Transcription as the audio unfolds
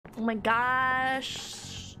Oh my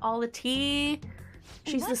gosh. All the tea.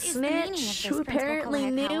 She's the snitch who apparently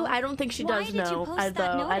knew. I don't think she does know,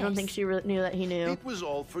 though. I don't think she really knew that he knew. It was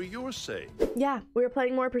all for your sake. Yeah, we were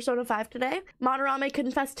playing more Persona 5 today. Madarame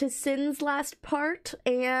confessed his sins last part,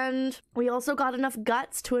 and we also got enough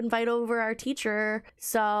guts to invite over our teacher.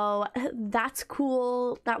 So that's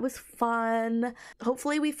cool. That was fun.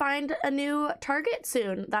 Hopefully we find a new target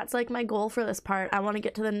soon. That's like my goal for this part. I want to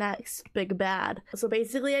get to the next big bad. So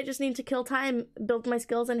basically I just need to kill time, build my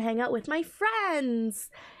skills, and hang out with my friends.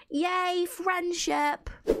 Yay, friendship.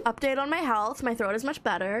 Update on my health. My throat is much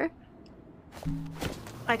better.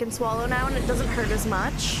 I can swallow now and it doesn't hurt as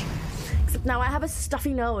much. Except now I have a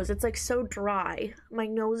stuffy nose. It's like so dry. My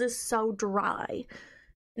nose is so dry.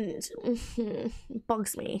 It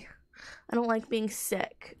bugs me. I don't like being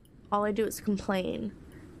sick. All I do is complain.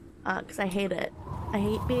 Because I hate it. I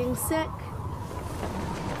hate being sick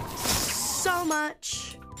so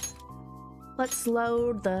much. Let's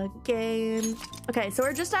load the game. Okay, so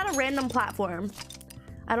we're just at a random platform.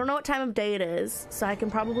 I don't know what time of day it is, so I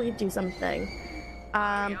can probably do something.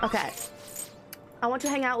 Okay. I want to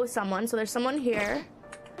hang out with someone, so there's someone here.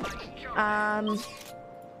 That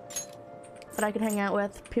I can hang out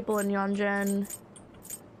with. People in Yonjin.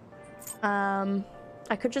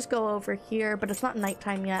 I could just go over here, but it's not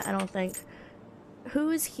nighttime yet, I don't think.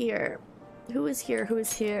 Who is here? Who is here? Who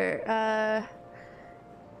is here?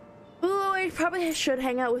 Ooh, I probably should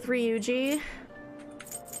hang out with Ryuji.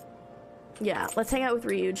 Yeah, let's hang out with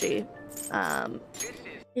Ryuji.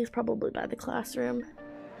 He's probably by the classroom,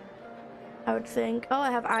 I would think. Oh, I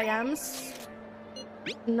have IMs.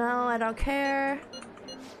 No, I don't care.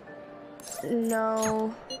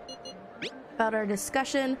 No. About our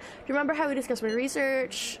discussion. Do you remember how we discussed my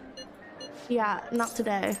research? Yeah, not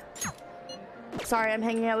today. Sorry, I'm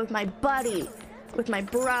hanging out with my buddy. With my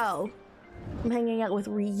bro. I'm hanging out with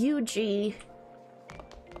Ryuji.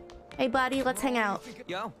 Hey buddy, let's hang out.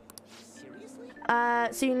 Yo.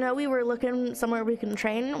 So you know we were looking somewhere we can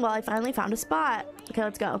train? Well, I finally found a spot. Okay,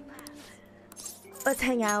 let's go. Let's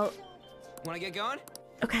hang out. Wanna get going?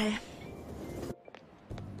 Okay.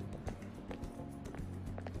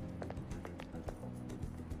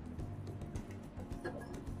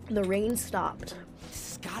 The rain stopped.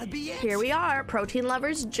 This has gotta be it. Here we are, Protein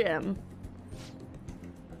Lovers Gym.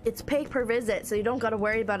 It's pay per visit, so you don't gotta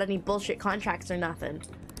worry about any bullshit contracts or nothing.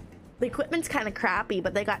 The equipment's kind of crappy,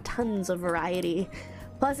 but they got tons of variety.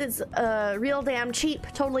 Plus, it's real damn cheap,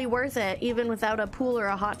 totally worth it, even without a pool or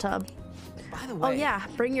a hot tub. By the way, Oh yeah,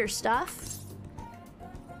 bring your stuff.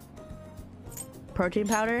 Protein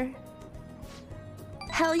powder.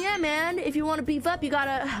 Hell yeah, man! If you want to beef up, you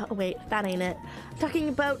gotta... Oh, wait, that ain't it. I'm talking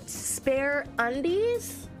about spare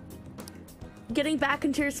undies? Getting back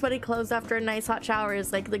into your sweaty clothes after a nice hot shower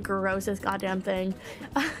is like the grossest goddamn thing.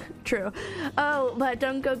 True. Oh, but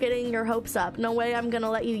don't go getting your hopes up. No way I'm gonna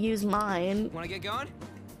let you use mine. Wanna get going?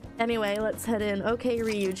 Anyway, let's head in. Okay,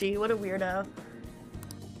 Ryuji, what a weirdo.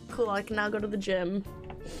 Cool, I can now go to the gym.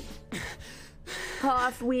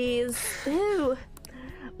 Cough, wheeze. Ew.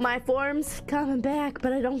 My form's coming back,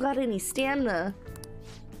 but I don't got any stamina.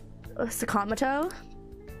 Sakamoto?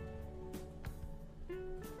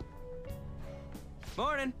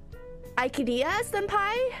 Morning. Aikidia,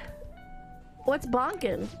 senpai? What's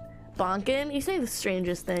bonkin? Bonkin? You say the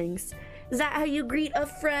strangest things. Is that how you greet a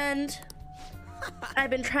friend? I've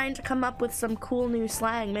been trying to come up with some cool new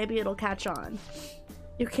slang. Maybe it'll catch on.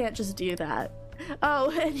 You can't just do that. Oh,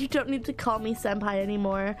 and you don't need to call me senpai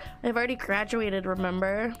anymore. I've already graduated,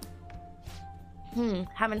 remember?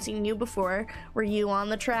 Haven't seen you before. Were you on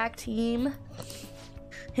the track team?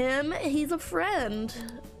 Him? He's a friend.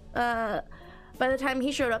 By the time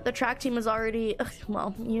he showed up, the track team was already...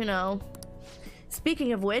 well, you know.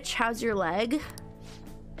 Speaking of which, how's your leg?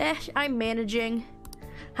 I'm managing.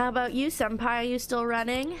 How about you, senpai? Are you still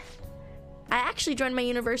running? I actually joined my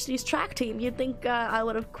university's track team. You'd think I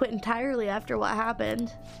would have quit entirely after what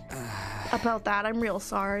happened. About that, I'm real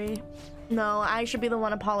sorry. No, I should be the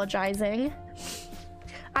one apologizing.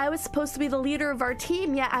 I was supposed to be the leader of our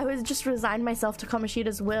team, yet I was just resigned myself to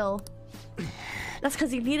Kamoshida's will. That's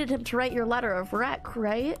because you needed him to write your letter of rec,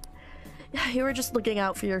 right? You were just looking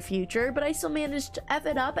out for your future, but I still managed to F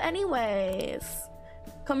it up anyways.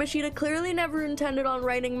 Kamoshida clearly never intended on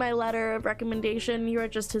writing my letter of recommendation. You are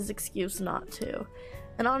just his excuse not to.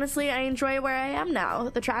 And honestly, I enjoy where I am now.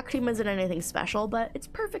 The track team isn't anything special, but it's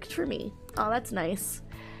perfect for me. Oh, that's nice.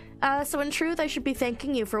 So in truth, I should be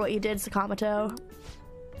thanking you for what you did, Sakamoto.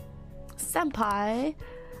 Senpai,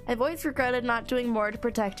 I've always regretted not doing more to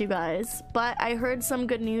protect you guys, but I heard some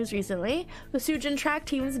good news recently. The Sujin track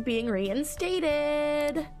team is being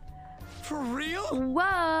reinstated. For real?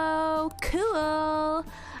 Whoa! Oh, cool.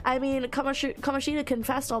 I mean, Kamoshida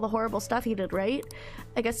confessed all the horrible stuff he did, right?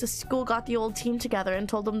 I guess the school got the old team together and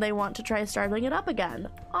told them they want to try starting it up again.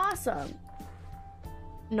 Awesome.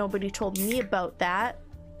 Nobody told me about that.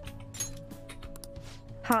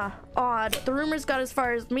 Huh, odd. The rumors got as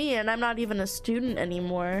far as me and I'm not even a student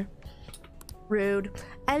anymore. Rude.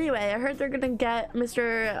 Anyway, I heard they're gonna get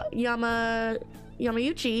Mr.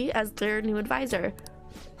 Yamauchi as their new advisor.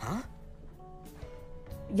 Huh?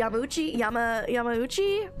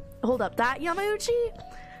 Yamauchi? Hold up, that Yamauchi?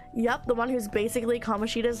 Yep, the one who's basically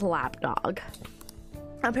Kamoshida's lapdog.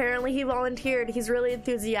 Apparently he volunteered. He's really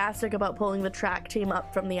enthusiastic about pulling the track team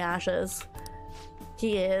up from the ashes.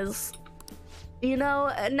 He is. You know,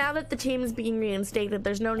 now that the team's being reinstated,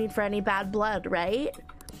 there's no need for any bad blood, right?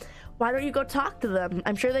 Why don't you go talk to them?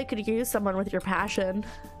 I'm sure they could use someone with your passion.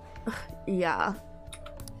 Yeah.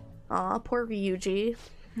 Aw, poor Ryuji.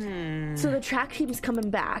 So the track team's coming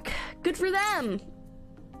back. Good for them.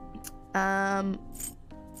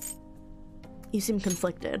 You seem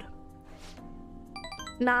conflicted.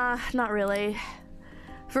 Nah, not really.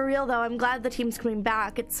 For real though, I'm glad the team's coming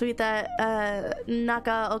back. It's sweet that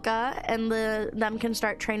Nakaoka and them can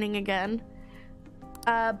start training again.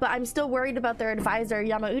 But I'm still worried about their advisor,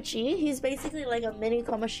 Yamauchi. He's basically like a mini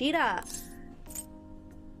Kamoshida.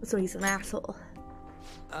 So he's an asshole.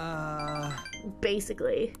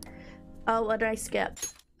 Basically. Oh, what did I skip?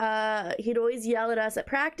 He'd always yell at us at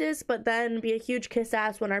practice, but then be a huge kiss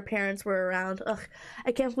ass when our parents were around. Ugh,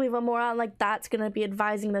 I can't believe a moron like that's gonna be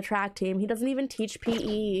advising the track team. He doesn't even teach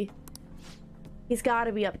PE. He's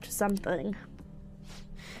gotta be up to something.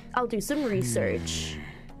 I'll do some research.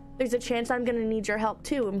 There's a chance I'm gonna need your help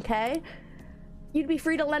too, okay? You'd be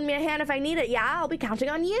free to lend me a hand if I need it. Yeah, I'll be counting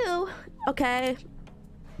on you. Okay.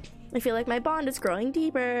 I feel like my bond is growing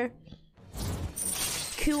deeper.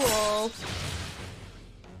 Cool.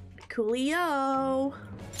 Coolio.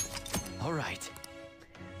 All right.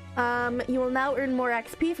 You will now earn more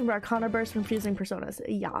XP from Arcana Burst from fusing personas.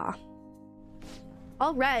 Yeah.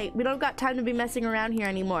 All right, we don't got time to be messing around here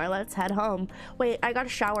anymore. Let's head home. Wait, I gotta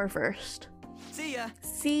shower first. See ya.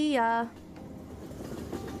 See ya.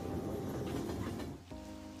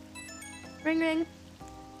 Ring ring.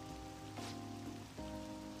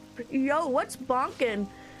 Yo, what's bonkin'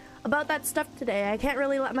 about that stuff today? I can't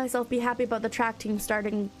really let myself be happy about the track team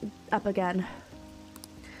starting up again.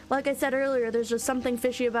 Like I said earlier, there's just something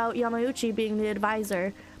fishy about Yamauchi being the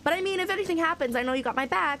advisor. But I mean, if anything happens, I know you got my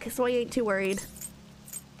back, so I ain't too worried.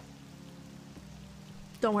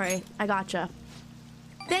 Don't worry, I gotcha.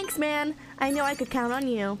 Thanks, man. I know I could count on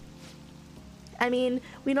you. I mean,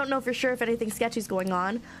 we don't know for sure if anything sketchy's going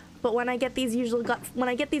on, but when I get these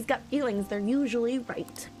gut feelings, they're usually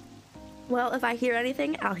right. Well, if I hear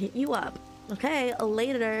anything, I'll hit you up. Okay,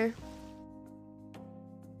 later.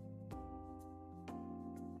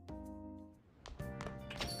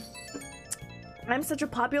 I'm such a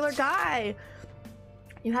popular guy.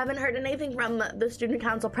 You haven't heard anything from the student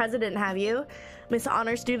council president, have you? Miss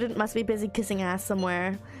Honor Student must be busy kissing ass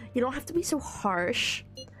somewhere. You don't have to be so harsh.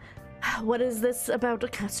 What is this about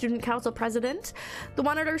a student council president? The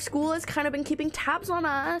one at our school has kind of been keeping tabs on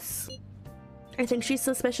us. I think she's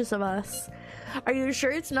suspicious of us. Are you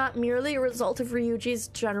sure it's not merely a result of Ryuji's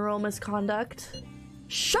general misconduct?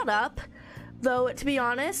 Shut up! Though, to be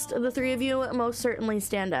honest, the three of you most certainly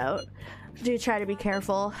stand out. Do try to be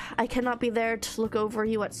careful. I cannot be there to look over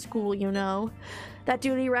you at school, you know. That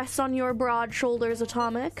duty rests on your broad shoulders,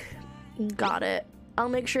 Atomic. Got it. I'll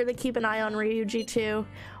make sure to keep an eye on Ryuji, too.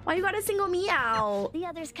 Why you gotta single me out? The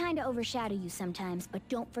others kinda overshadow you sometimes, but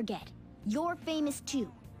don't forget, you're famous too.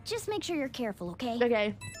 Just make sure you're careful, okay?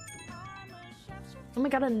 Okay. Oh my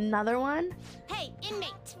god, another one? Hey,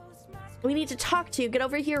 inmate! We need to talk to you. Get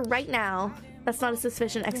over here right now. That's not a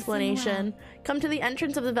sufficient explanation. Come to the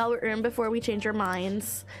entrance of the Velvet Room before we change our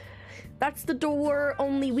minds. That's the door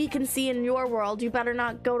only we can see in your world. You better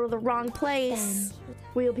not go to the wrong place.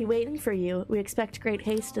 We'll be waiting for you. We expect great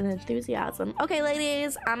haste and enthusiasm. Okay,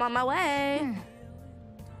 ladies, I'm on my way.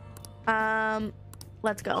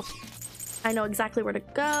 Let's go. I know exactly where to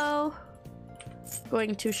go.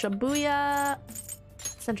 Going to Shibuya,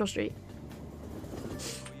 Central Street.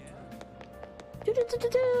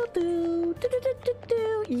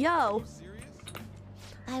 Yo.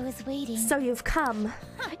 I was waiting. So you've come.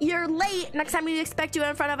 You're late. Next time we expect you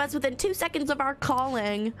in front of us within 2 seconds of our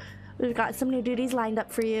calling. We've got some new duties lined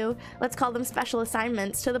up for you. Let's call them special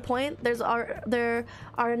assignments. To the point, there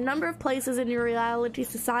are a number of places in your reality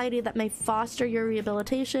society that may foster your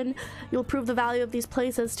rehabilitation. You'll prove the value of these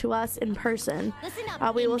places to us in person. Listen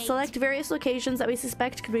up, We will inmate. select various locations that we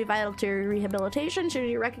suspect could be vital to your rehabilitation. Should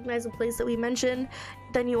you recognize a place that we mentioned,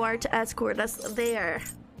 then you are to escort us there.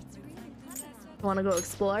 Want to go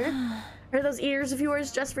explore? Are those ears of yours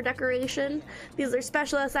just for decoration? These are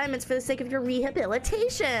special assignments for the sake of your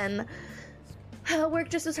rehabilitation. Work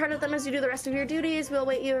just as hard at them as you do the rest of your duties. We'll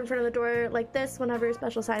wait you in front of the door like this whenever your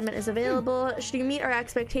special assignment is available. Should you meet our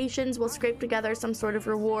expectations, we'll scrape together some sort of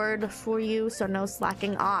reward for you, so no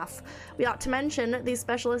slacking off. We ought to mention these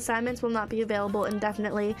special assignments will not be available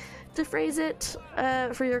indefinitely. To phrase it,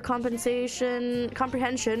 for your comprehension,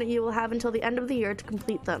 you will have until the end of the year to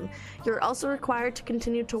complete them. You're also required to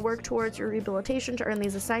continue to work towards your rehabilitation to earn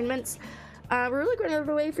these assignments. We're really going out of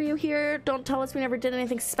the way for you here. Don't tell us we never did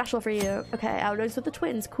anything special for you. Okay, outdoors with the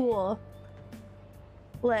twins. Cool.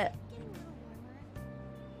 Lit.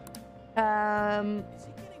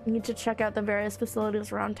 Need to check out the various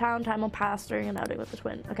facilities around town. Time will pass during an outing with the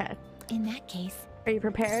twin. Okay. In that case, Are you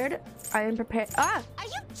prepared? I am prepared. Ah! are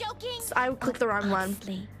you joking? I clicked the wrong one.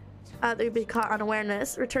 Honestly, You'll be caught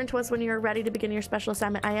unawareness. Return to us when you're ready to begin your special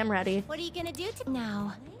assignment. I am ready. what are you gonna do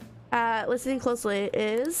now? Listening closely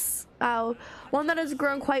is one that has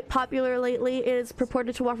grown quite popular lately. Is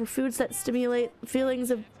purported to offer foods that stimulate feelings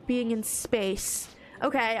of being in space.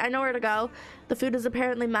 Okay, I know where to go. The food is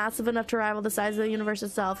apparently massive enough to rival the size of the universe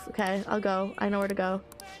itself. Okay, I'll go. I know where to go.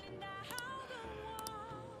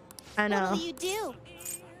 I know. What will you do?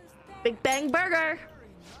 Big Bang Burger.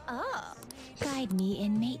 Oh, guide me,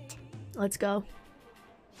 inmate. Let's go.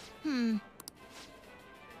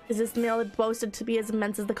 Is this meal boasted to be as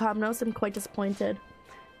immense as the Comnos? I'm quite disappointed.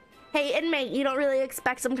 Hey, inmate, you don't really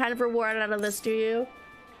expect some kind of reward out of this, do you?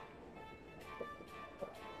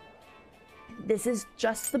 This is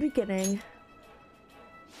just the beginning.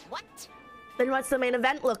 What? Then what's the main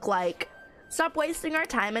event look like? Stop wasting our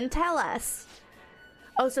time and tell us.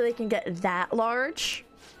 Oh, so they can get that large?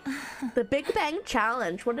 The Big Bang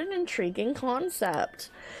Challenge. What an intriguing concept.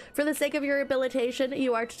 For the sake of your rehabilitation,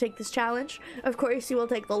 you are to take this challenge. Of course, you will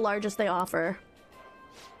take the largest they offer.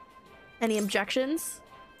 Any objections?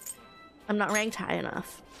 I'm not ranked high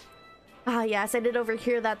enough. Ah, yes, I did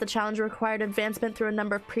overhear that the challenge required advancement through a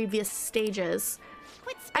number of previous stages.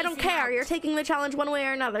 Quit I don't spacing care. out. You're taking the challenge one way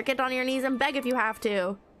or another. Get on your knees and beg if you have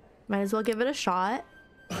to. Might as well give it a shot.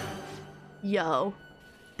 Yo.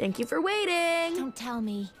 Thank you for waiting. Don't tell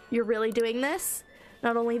me. You're really doing this?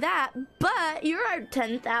 Not only that, but you're our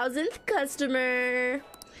 10,000th customer.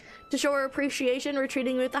 To show our appreciation, we're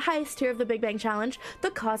treating you with the highest tier of the Big Bang Challenge, the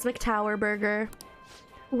Cosmic Tower Burger.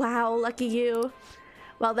 Wow, lucky you.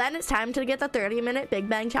 Well then, it's time to get the 30-minute Big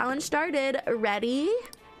Bang Challenge started. Ready?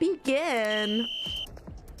 Begin.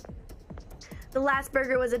 The last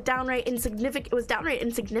burger was downright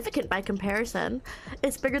insignificant by comparison.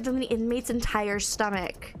 It's bigger than the inmate's entire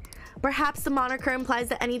stomach. Perhaps the moniker implies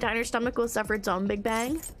that any diner's stomach will suffer its own Big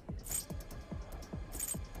Bang.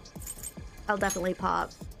 I'll definitely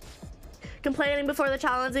pop. Complaining before the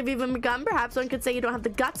challenge have even begun? Perhaps one could say you don't have the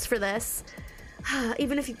guts for this.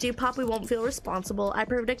 Even if you do pop, we won't feel responsible. I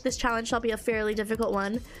predict this challenge shall be a fairly difficult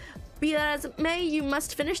one. Be that as it may, you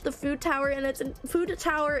must finish the food tower in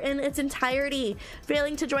its entirety.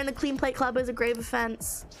 Failing to join the Clean Plate Club is a grave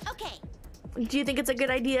offense. Okay. Do you think it's a good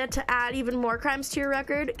idea to add even more crimes to your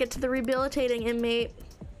record? Get to the rehabilitating, inmate.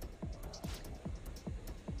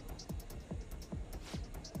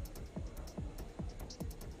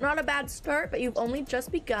 Not a bad start, but you've only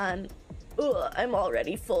just begun. Ugh, I'm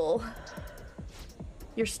already full.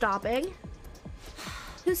 You're stopping?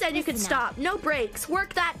 Who said you could stop? No breaks.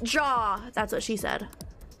 Work that jaw. That's what she said.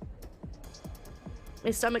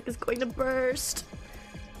 My stomach is going to burst.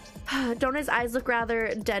 Don't his eyes look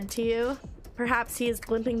rather dead to you? Perhaps he is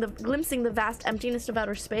glimpsing the vast emptiness of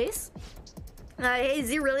outer space? Is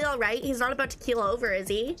he really all right? He's not about to keel over, is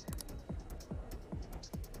he?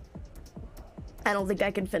 I don't think I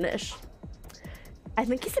can finish. I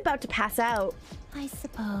think he's about to pass out. I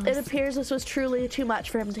suppose. It appears this was truly too much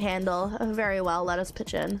for him to handle. Very well, let us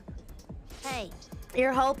pitch in. Hey.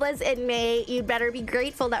 You're hopeless, inmate. You'd better be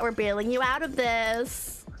grateful that we're bailing you out of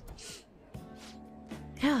this.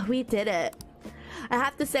 Yeah, we did it. I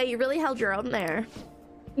have to say, you really held your own there.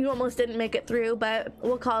 You almost didn't make it through, but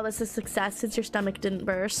we'll call this a success since your stomach didn't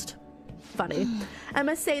burst. Funny. I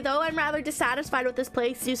must say, though, I'm rather dissatisfied with this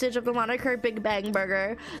place's usage of the moniker Big Bang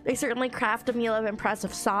Burger. They certainly craft a meal of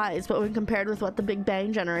impressive size, but when compared with what the Big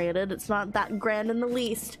Bang generated, it's not that grand in the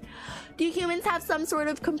least. Do humans have some sort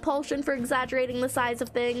of compulsion for exaggerating the size of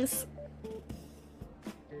things?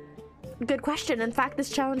 Good question. In fact, this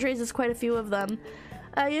challenge raises quite a few of them.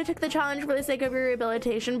 You took the challenge for the sake of your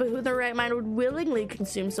rehabilitation, but who in their right mind would willingly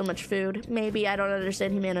consume so much food? Maybe I don't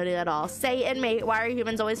understand humanity at all. Say it, mate. Why are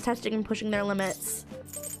humans always testing and pushing their limits?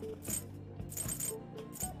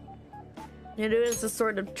 It is a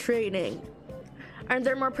sort of training. Aren't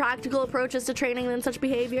there more practical approaches to training than such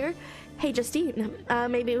behavior? Hey, Justine,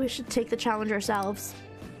 maybe we should take the challenge ourselves.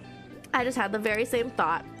 I just had the very same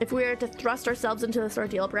thought. If we were to thrust ourselves into this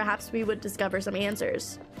ordeal, perhaps we would discover some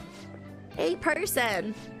answers. Hey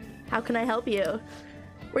person, how can I help you?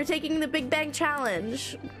 We're taking the Big Bang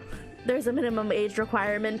Challenge. There's a minimum age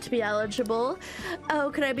requirement to be eligible. Oh,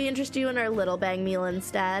 could I be interested in our Little Bang meal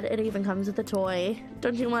instead? It even comes with a toy.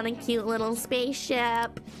 Don't you want a cute little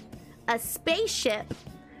spaceship? A spaceship?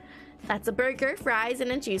 That's a burger, fries,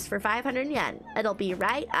 and a juice for 500 yen. It'll be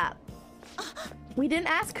right up. We didn't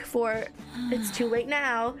ask for. It's too late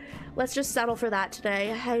now. Let's just settle for that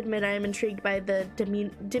today. I admit I am intrigued by the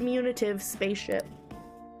diminutive spaceship.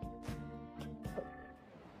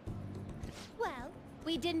 Well,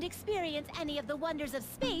 we didn't experience any of the wonders of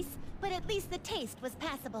space, but at least the taste was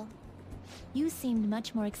passable. You seemed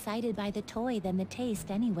much more excited by the toy than the taste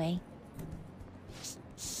anyway.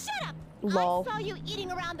 Shut up! Lol. I saw you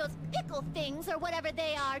eating around those pickle things or whatever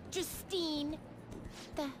they are, Justine.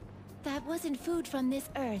 That wasn't food from this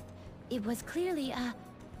Earth. It was clearly a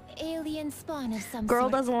alien spawn of some Girl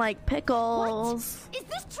sort. doesn't like pickles. What? Is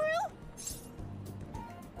this true?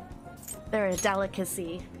 They're a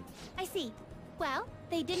delicacy. I see. Well,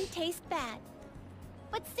 they didn't taste bad.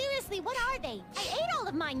 But seriously, what are they? I ate all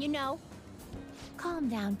of mine, you know. Calm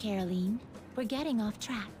down, Caroline. We're getting off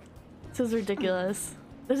track. This is ridiculous.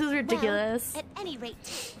 This is ridiculous. Well, at any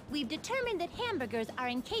rate, we've determined that hamburgers are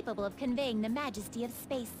incapable of conveying the majesty of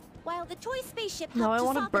space. While the toy spaceship No, I helped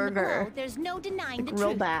want to a soften the burger. blow, there's no denying Like, the real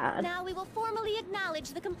truth. bad. Now we will formally acknowledge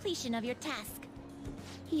the completion of your task.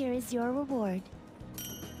 Here is your reward.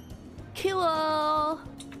 Cool.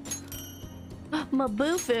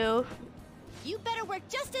 Mabufu. You better work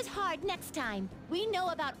just as hard next time. We know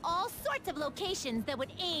about all sorts of locations that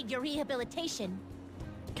would aid your rehabilitation.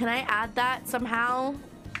 Can I add that somehow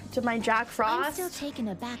to my Jack Frost? I'm still taken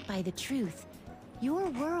aback by the truth.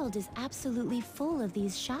 Your world is absolutely full of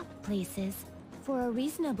these shop places. For a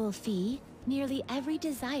reasonable fee, nearly every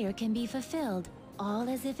desire can be fulfilled, all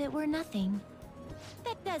as if it were nothing.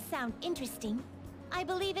 That does sound interesting. I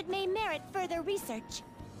believe it may merit further research.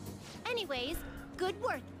 Anyways, good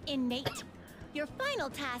work, inmate. Your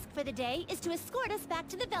final task for the day is to escort us back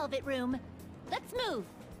to the Velvet Room. Let's move.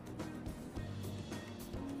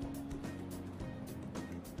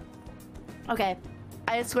 Okay.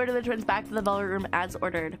 I escorted the twins back to the Velvet Room as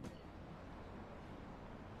ordered.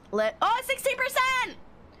 Oh, 60%!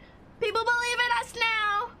 People believe in us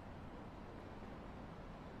now!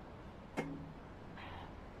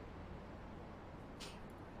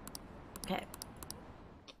 Okay.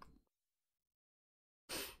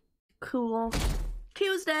 Cool.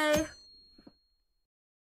 Tuesday.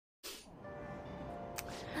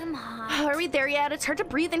 I'm hot. Are we there yet? It's hard to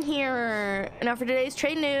breathe in here. Now for today's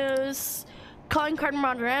trade news. Calling card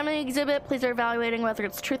Monorama exhibit. Police are evaluating whether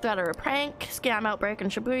it's truth, threat, or a prank. Scam outbreak in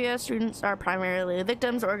Shibuya. Students are primarily the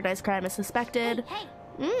victims. Organized crime is suspected.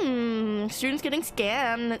 Hey. Students getting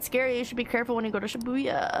scammed. That's scary. You should be careful when you go to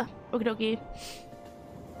Shibuya. Okie dokie.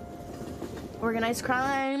 Organized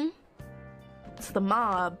crime. It's the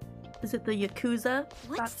mob. Is it the Yakuza?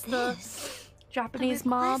 What's That's the Japanese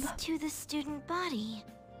mob. To the student body.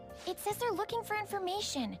 It says they're looking for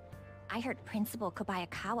information. I heard Principal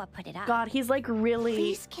Kobayakawa put it up. God, he's like really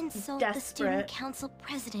Please consult the student desperate. council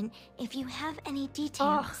president if you have any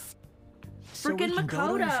details. Ugh. So we Frickin' can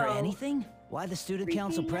go to her for Makoto. anything? Why the student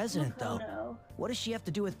council Freaking president, though? Makoto. What does she have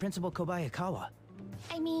to do with Principal Kobayakawa?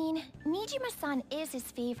 I mean, Nijima-san is his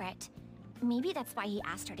favorite. Maybe that's why he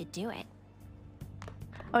asked her to do it.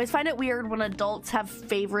 I always find it weird when adults have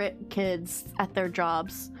favorite kids at their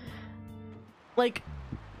jobs. Like,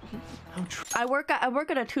 I work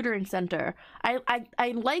at a tutoring center.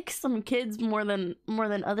 I like some kids more than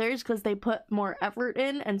others because they put more effort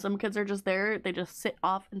in, and some kids are just there. They just sit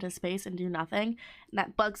off into space and do nothing, and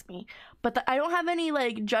that bugs me. But I don't have any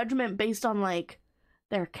like judgment based on like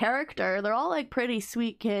their character. They're all like pretty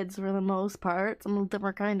sweet kids for the most part. Some of them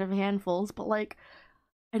are kind of handfuls, but like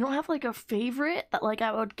I don't have like a favorite that like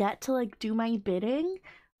I would get to like do my bidding.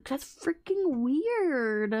 That's freaking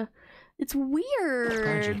weird. It's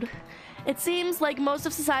weird. It seems like most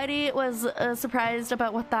of society was surprised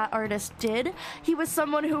about what that artist did. He was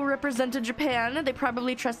someone who represented Japan. They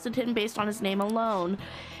probably trusted him based on his name alone.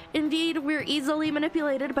 Indeed, we're easily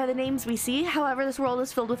manipulated by the names we see. However, this world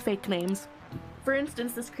is filled with fake names. For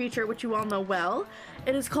instance, this creature, which you all know well,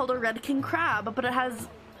 it is called a red king crab, but it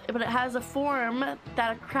has a form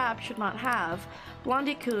that a crab should not have.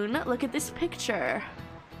 Blondie-kun, look at this picture.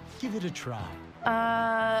 Give it a try.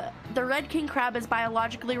 The red king crab is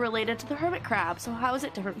biologically related to the hermit crab, so how is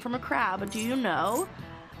it different from a crab? Do you know?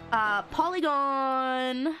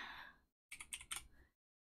 Polygon.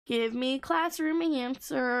 Give me classroom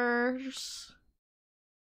answers.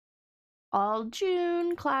 All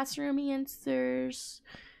June classroom answers.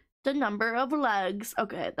 The number of legs.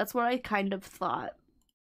 Okay, that's what I kind of thought.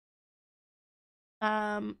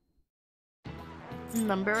 Number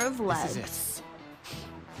of legs.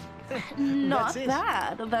 Not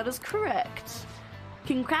bad. That is correct.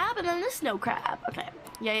 King crab and then the snow crab. Okay.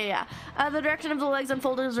 Yeah. The direction of the legs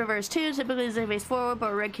unfolded is reversed too. Typically they face forward,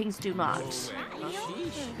 but red kings do not.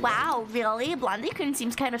 Wow, really? Blondie-kun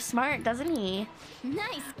seems kind of smart, doesn't he?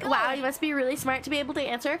 Nice. Go. Wow, he must be really smart to be able to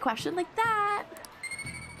answer a question like that.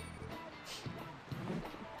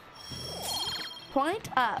 Point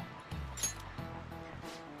up.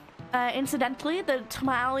 Incidentally, the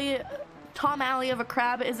tomalley of a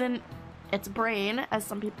crab isn't its brain, as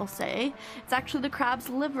some people say. It's actually the crab's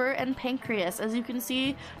liver and pancreas. As you can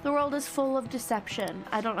see, the world is full of deception.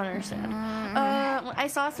 I don't understand. I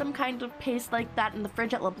saw some kind of paste like that in the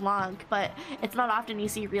fridge at LeBlanc, but it's not often you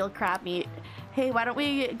see real crab meat. Hey, why don't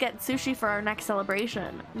we get sushi for our next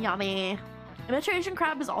celebration? Yummy. Imitation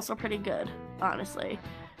crab is also pretty good, honestly.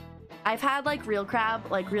 I've had like real crab,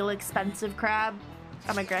 like real expensive crab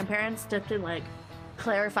at my grandparents, dipped in like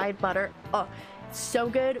clarified butter. Oh, so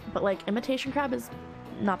good, but like imitation crab is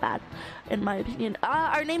not bad in my opinion.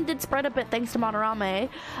 Our name did spread a bit thanks to Monorame,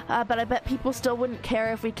 but I bet people still wouldn't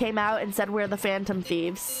care if we came out and said we're the Phantom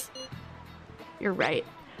Thieves. You're right,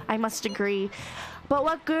 I must agree. But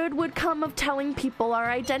what good would come of telling people our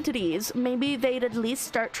identities? Maybe they'd at least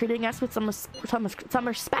start treating us with some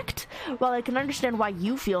respect. Well, I can understand why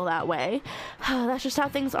you feel that way. That's just how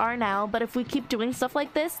things are now, but if we keep doing stuff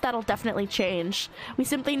like this, that'll definitely change. We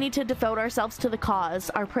simply need to devote ourselves to the cause.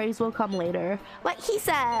 Our praise will come later. What he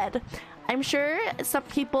said! I'm sure some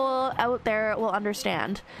people out there will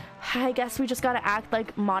understand. I guess we just gotta act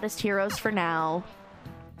like modest heroes for now.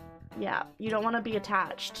 Yeah, you don't want to be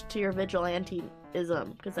attached to your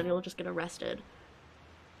vigilanteism, because then you'll just get arrested.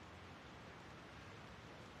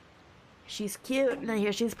 She's cute, and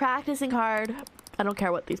here she's practicing hard. I don't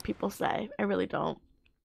care what these people say. I really don't.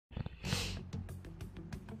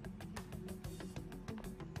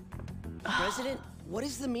 President, what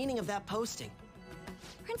is the meaning of that posting?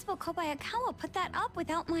 Principal Kobayakawa put that up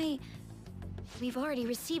without my... We've already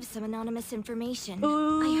received some anonymous information.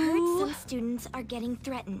 Ooh. I heard some students are getting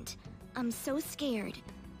threatened. I'm so scared.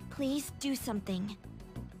 Please do something.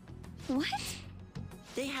 What?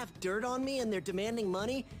 They have dirt on me and they're demanding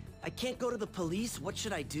money? I can't go to the police, what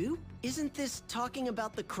should I do? Isn't this talking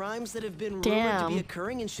about the crimes that have been rumored to be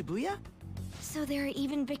occurring in Shibuya? So there are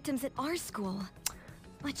even victims at our school.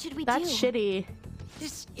 What should we do? That's shitty.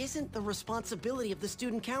 This isn't the responsibility of the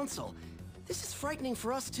student council. This is frightening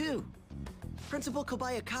for us too. Principal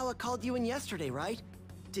Kobayakawa called you in yesterday, right?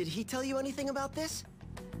 Did he tell you anything about this?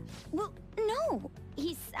 Well, no.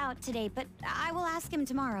 He's out today, but I will ask him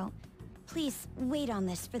tomorrow. Please wait on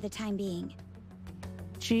this for the time being.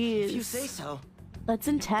 Jeez. If you say so. That's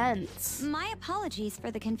intense. My apologies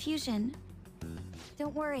for the confusion.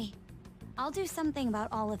 Don't worry. I'll do something about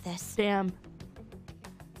all of this. Damn.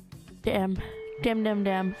 Damn.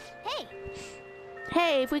 Damn. Hey!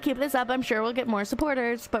 Hey, if we keep this up, I'm sure we'll get more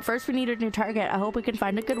supporters. But first we need a new target. I hope we can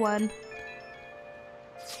find a good one.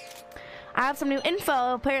 I have some new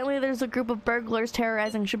info. Apparently there's a group of burglars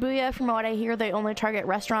terrorizing Shibuya. From what I hear, they only target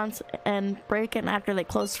restaurants and break in after they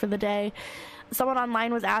close for the day. Someone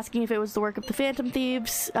online was asking if it was the work of the Phantom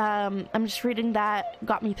Thieves. I'm just reading that.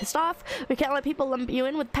 Got me pissed off. We can't let people lump you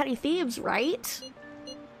in with petty thieves, right?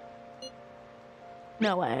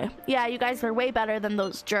 No way. Yeah, you guys are way better than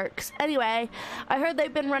those jerks. Anyway, I heard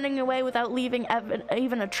they've been running away without leaving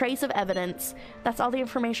even a trace of evidence. That's all the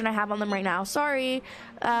information I have on them right now. Sorry.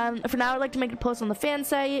 For now, I'd like to make a post on the fan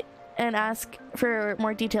site and ask for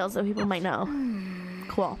more details that people might know.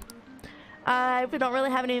 Cool. If we don't really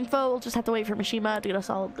have any info, we'll just have to wait for Mishima to get a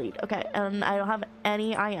solid lead. Okay, and I don't have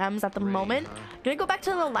any IMs at the moment. I'm gonna go back to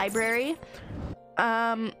the library.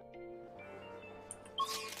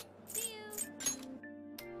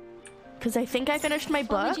 Because I think I finished my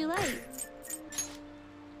book. What would you like?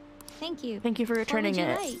 Thank you. Thank you for returning What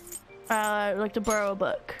would it. you like? I'd like to borrow a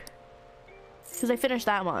book. Because I finished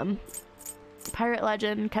that one. Pirate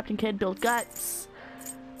Legend, Captain Kidd, Build Guts.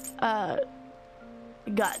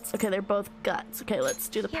 Guts. Okay, they're both guts. Okay, let's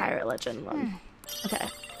do the Here. Pirate Legend one. Okay.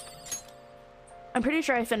 I'm pretty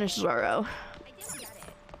sure I finished Zorro.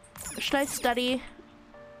 Should I study?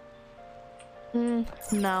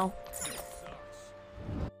 No.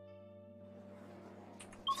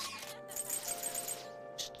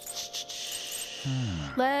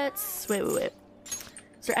 Let's wait.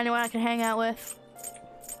 Is there anyone I can hang out with?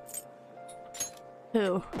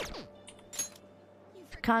 Who?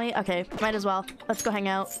 Connie? Okay, might as well. Let's go hang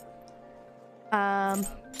out.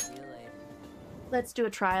 Let's do a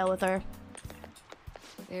trial with her.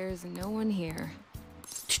 There's no one here.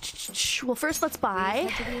 Well, first let's Please buy.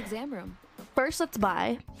 head to the exam room. First let's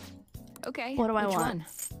buy. Okay. What do I which want? One?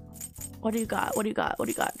 What do you got? What do you got? What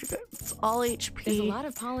do you got? It's all HP. There's a lot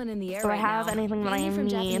of pollen in the air Do I right have now, anything that I mainly from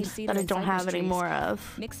need Japanese cedar that I and don't have cypress any trees. more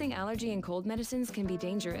of? Mixing allergy and cold medicines can be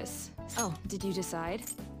dangerous. Oh, did you decide?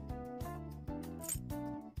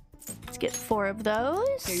 Let's get 4 of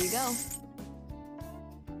those. Here you go.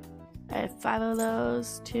 I have 5 of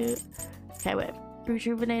those. 2. Okay, wait.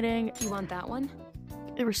 Rejuvenating. You want that one?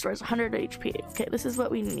 It restores 100 HP. Okay, this is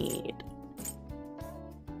what we need.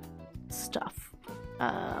 Stuff.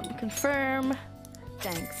 Confirm.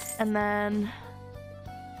 Thanks. And then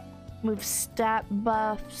move stat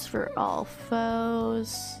buffs for all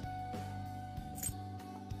foes.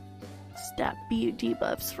 Stat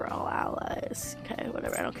debuffs for all allies. Okay,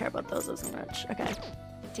 whatever. I don't care about those as much. Okay.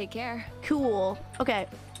 Take care. Cool. Okay.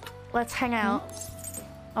 Let's hang out.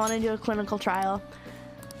 I want to do a clinical trial.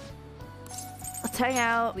 Let's hang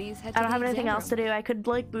out. Please head I to don't the have anything exam else to do. I could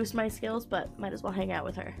like boost my skills, but might as well hang out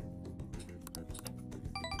with her.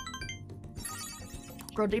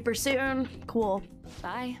 Grow deeper soon. Cool.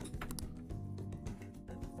 Bye.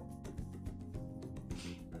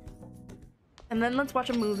 And then let's watch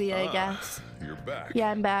a movie, I guess. You're back. Yeah,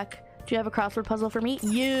 I'm back. Do you have a crossword puzzle for me?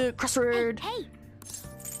 Yeah, crossword. Hey,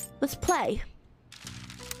 Let's play.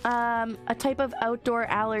 A type of outdoor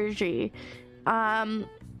allergy. My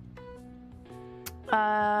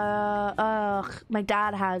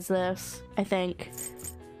dad has this, I think.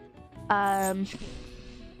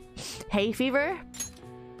 Hay fever?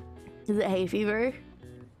 Is it hay fever?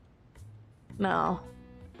 No.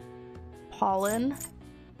 Pollen?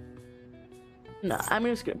 No, I'm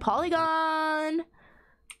just gonna Polygon.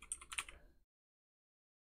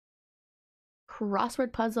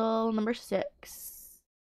 Crossword puzzle number 6.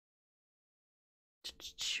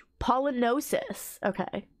 Pollinosis.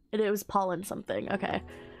 Okay. It was pollen something. Okay.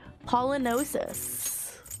 Pollinosis.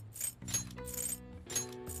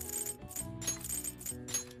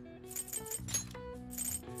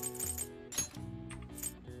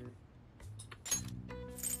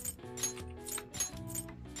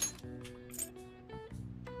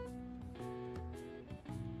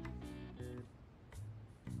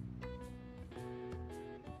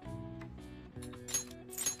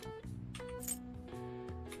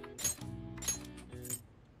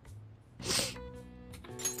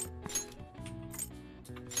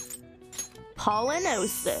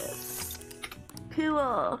 Pollinosis.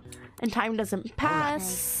 Cool. And time doesn't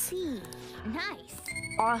pass. see. Nice.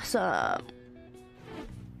 Awesome.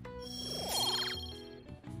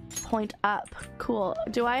 Point up. Cool.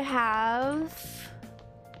 Do I have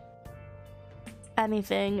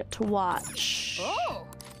anything to watch? Oh.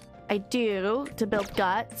 I do, to build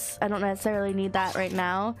guts. I don't necessarily need that right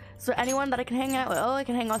now. Is there anyone that I can hang out with? Oh, I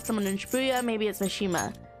can hang out with someone in Shibuya. Maybe it's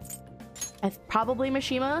Mishima. Probably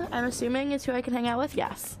Mishima, I'm assuming, is who I can hang out with.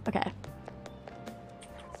 Yes. Okay.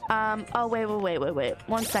 Oh, wait.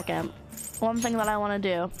 1 second. One thing that I want to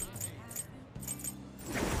do.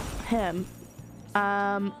 Him.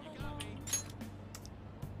 I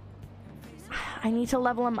need to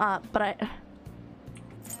level him up, but I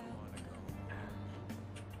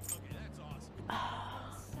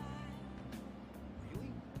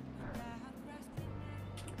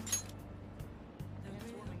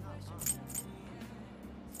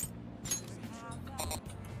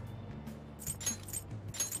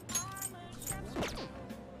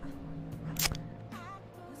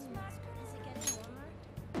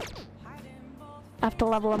have to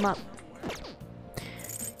level him up.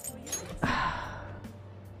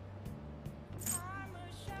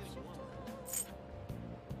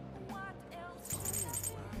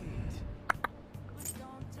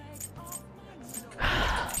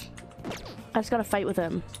 I just gotta fight with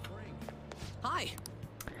him. Hi.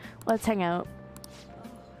 Let's hang out.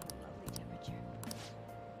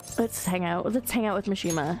 Let's hang out. Let's hang out with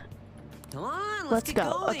Mishima. Come on, Let's get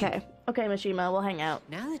go. going. Okay. Okay, Mishima, we'll hang out.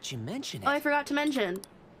 Now that you mention it... Oh, I forgot to mention.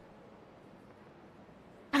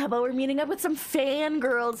 How about we're meeting up with some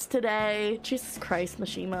fangirls today? Jesus Christ,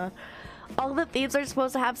 Mishima. All the thieves are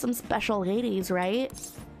supposed to have some special ladies, right?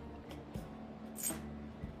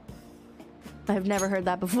 I've never heard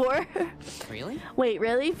that before. Really? Wait,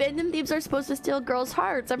 really? Phantom Thieves are supposed to steal girls'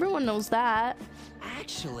 hearts. Everyone knows that.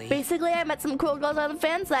 Actually... Basically, I met some cool girls on the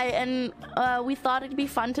fan site, and we thought it'd be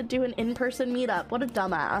fun to do an in-person meetup. What a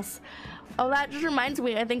dumbass. Oh, that just reminds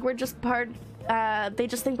me. I think we're just part... they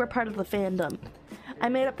just think we're part of the fandom. I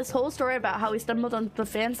made up this whole story about how we stumbled on the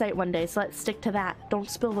fan site one day, so let's stick to that. Don't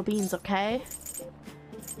spill the beans, okay?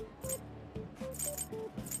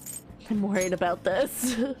 I'm worried about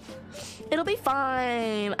this. It'll be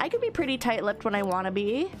fine. I can be pretty tight-lipped when I want to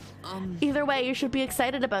be. Either way, you should be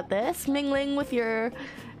excited about this. Mingling with your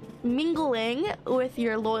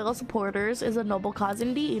loyal supporters is a noble cause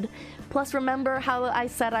indeed. Plus, remember how I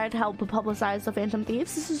said I'd help publicize the Phantom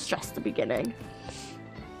Thieves? This is just the beginning.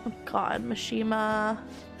 Oh god, Mishima.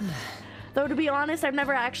 Though to be honest, I've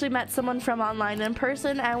never actually met someone from online in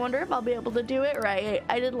person. I wonder if I'll be able to do it right.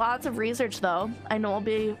 I did lots of research though. I know I'll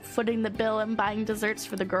be footing the bill and buying desserts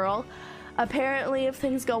for the girl. Apparently, if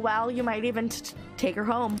things go well, you might even take her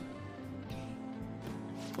home.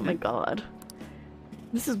 Oh my god.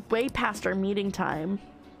 This is way past our meeting time.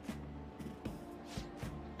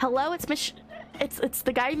 Hello, it's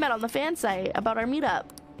the guy you met on the fan site about our meetup.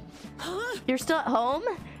 You're still at home?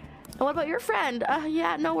 And what about your friend?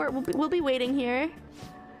 Yeah, no, we'll be waiting here.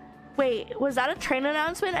 Wait, was that a train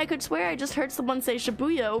announcement? I could swear I just heard someone say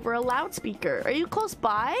Shibuya over a loudspeaker. Are you close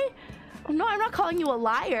by? Oh, no, I'm not calling you a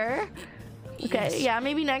liar. Okay, yes. Yeah,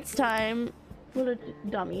 maybe next time. What a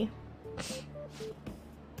dummy.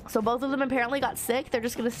 So both of them apparently got sick. They're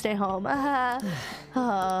just gonna stay home.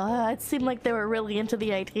 It seemed like they were really into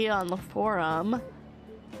the idea on the forum.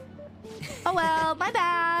 Oh well, my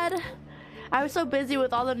bad. I was so busy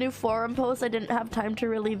with all the new forum posts, I didn't have time to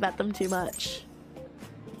really vet them too much.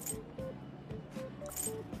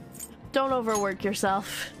 Don't overwork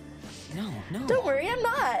yourself. No. Don't worry, I'm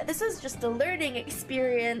not. This is just a learning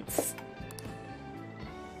experience.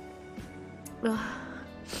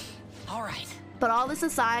 All right. But all this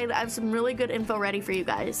aside, I have some really good info ready for you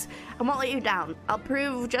guys. I won't let you down. I'll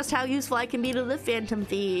prove just how useful I can be to the Phantom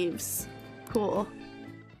Thieves. Cool.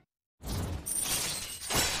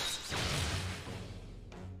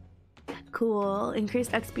 Cool.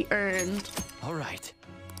 Increased XP earned. All right.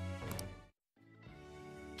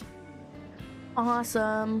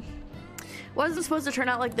 Awesome. Wasn't supposed to turn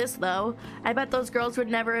out like this, though. I bet those girls would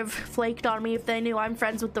never have flaked on me if they knew I'm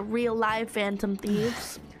friends with the real live Phantom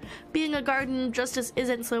Thieves. Being a guardian of justice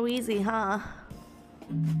isn't so easy, huh?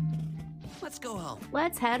 Let's go home.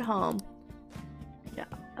 Let's head home. Yeah,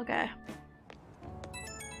 okay.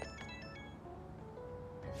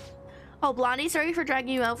 Oh, Blondie, sorry for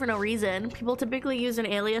dragging you out for no reason. People typically use an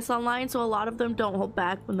alias online, so a lot of them don't hold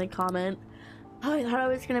back when they comment. Oh, I thought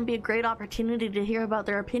it was gonna be a great opportunity to hear about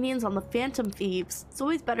their opinions on the Phantom Thieves. It's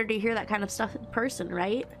always better to hear that kind of stuff in person,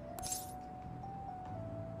 right?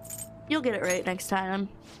 You'll get it right next time.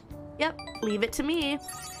 Yep, leave it to me.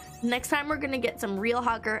 Next time we're gonna get some real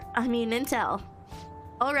intel.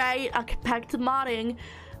 Alright, I'll get back to modding.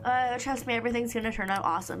 Trust me, everything's gonna turn out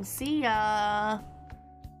awesome. See ya!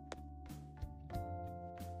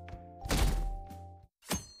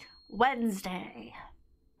 Wednesday.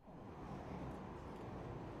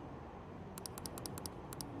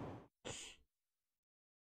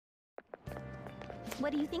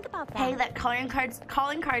 What do you think about that? Hey, that calling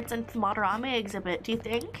cards and Madarame exhibit, do you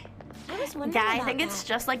think? I was wondering Yeah, I about think that. it's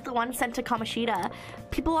just like the one sent to Kamoshida.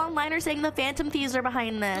 People online are saying the Phantom Thieves are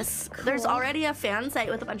behind this. Cool. There's already a fan site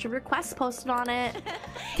with a bunch of requests posted on it.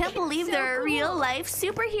 Can't believe So they're cool. real life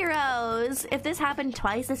superheroes. If this happened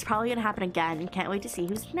twice, it's probably gonna happen again. Can't wait to see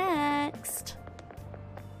who's next.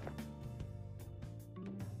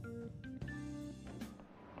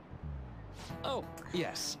 Oh,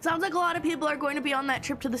 yes. Sounds like a lot of people are going to be on that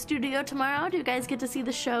trip to the studio tomorrow. Do you guys get to see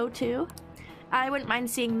the show too? I wouldn't mind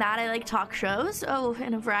seeing that. I like talk shows. Oh,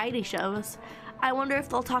 and a variety shows. I wonder if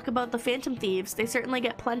they'll talk about the Phantom Thieves. They certainly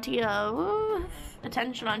get plenty of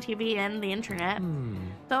attention on TV and the internet.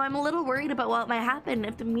 Though I'm a little worried about what might happen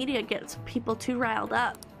if the media gets people too riled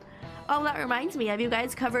up. Oh, that reminds me. Have you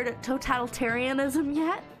guys covered totalitarianism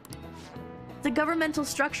yet? It's a governmental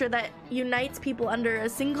structure that unites people under a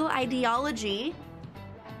single ideology.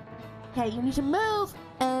 Hey, you need to move!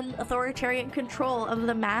 And authoritarian control of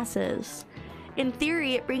the masses. In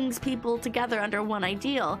theory, it brings people together under one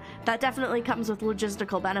ideal. That definitely comes with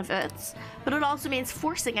logistical benefits. But it also means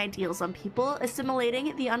forcing ideals on people,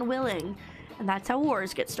 assimilating the unwilling. And that's how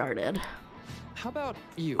wars get started. How about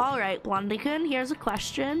you? All right, Blondykun, here's a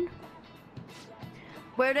question.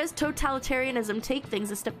 Where does totalitarianism take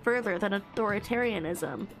things a step further than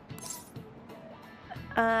authoritarianism?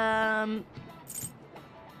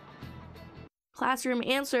 Classroom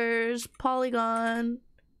answers, Polygon.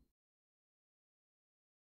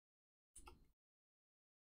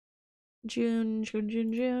 June.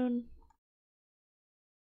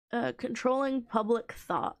 Controlling public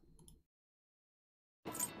thought.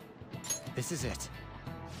 This is it.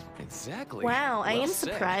 Exactly. Wow, I Well am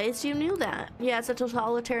said. surprised you knew that. Yes, a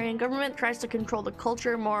totalitarian government tries to control the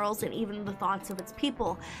culture, morals, and even the thoughts of its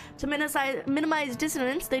people. To minimize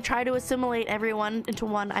dissonance, they try to assimilate everyone into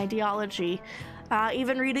one ideology.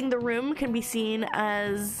 Even reading the room can be seen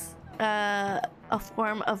as a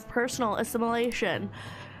form of personal assimilation.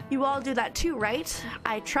 You all do that too, right?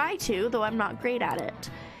 I try to, though I'm not great at it.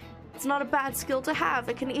 It's not a bad skill to have.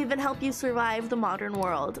 It can even help you survive the modern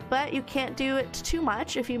world. But you can't do it too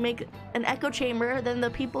much. If you make an echo chamber, then the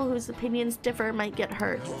people whose opinions differ might get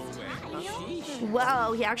hurt.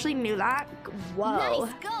 Whoa, he actually knew that? Whoa.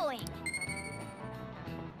 Nice going.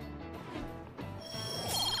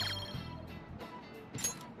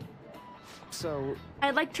 So,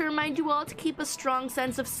 I'd like to remind you all to keep a strong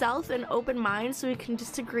sense of self and open mind so we can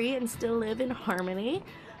disagree and still live in harmony.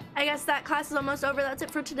 I guess that class is almost over. That's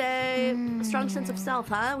it for today. A strong sense of self,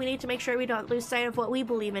 huh? We need to make sure we don't lose sight of what we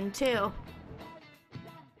believe in, too.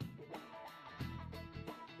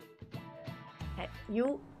 Okay,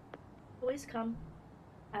 you always come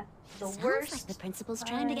at the Sounds worst. like the principal's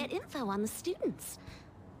trying to get info on the students.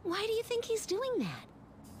 Why do you think he's doing that?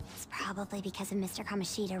 It's probably because of Mr.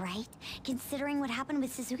 Kamoshida, right? Considering what happened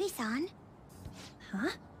with Suzuki-san. Huh?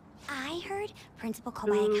 I heard Principal Ooh,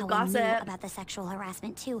 Kobayakawa knew gossip. about the sexual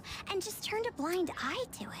harassment too, and just turned a blind eye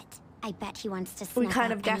to it. I bet he wants to We snuff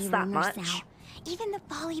kind out of guessed any that rumors much. now. Even the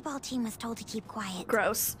volleyball team was told to keep quiet.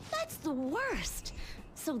 Gross. That's the worst.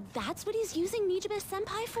 So that's what he's using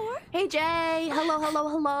Nijibe-senpai for? Hey, Jay. Hello, hello,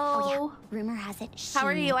 hello. Oh yeah, rumor has it she How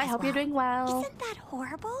are knew you? I as hope you're well. doing well. Isn't that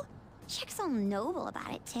horrible? Chick's all noble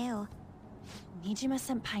about it too.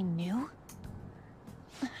 Nijime-senpai knew?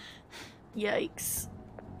 Yikes.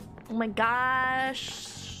 Oh my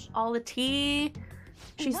gosh. All the tea.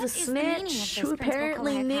 She's What the is the meaning of snitch this, who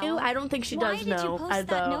apparently Principal knew. Kobayakawa? I don't think she Why does did you know, post that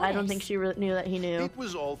though. I don't notice? think she knew that he knew. It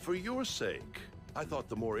was all for your sake. I thought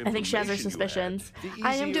the more I think she has her information you had, suspicions. the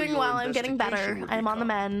I am easier doing your well. I'm getting better. investigation would I'm on the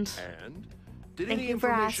become. mend. And did Thank any you for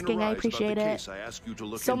information asking. I arise about the appreciate it. case I asked you to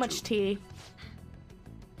look So into? much tea.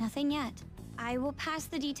 Nothing yet. I will pass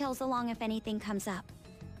the details along if anything comes up.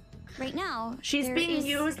 Right now, She's there being is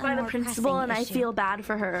used a by the more principal, pressing and I issue. feel bad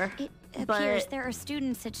for her. It but appears there are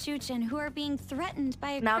students at Shuchen who are being threatened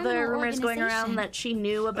by a now criminal there are rumors going around organization. that she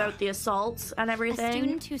knew about the assaults and A everything.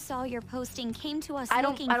 student who saw your posting came to us I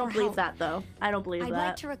don't looking believe for help. that though. I don't believe I'd that.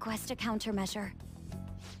 like to request a countermeasure.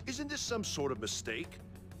 Isn't this some sort of mistake?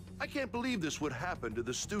 I can't believe this would happen to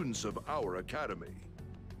the students of our academy.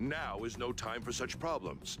 Now is no time for such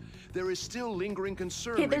problems. There is still lingering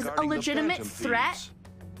concern Okay, there's a regarding the legitimate Phantom threat. Thieves.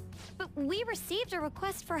 But we received a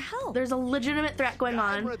request for help. There's a legitimate threat going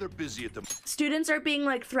I'm on. rather busy at the Students are being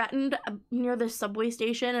like threatened near the subway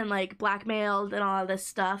station and like blackmailed and all this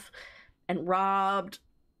stuff and robbed,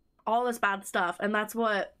 all this bad stuff. And that's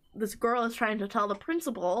what this girl is trying to tell the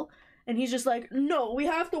principal. And he's just like, no, we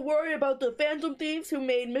have to worry about the Phantom Thieves who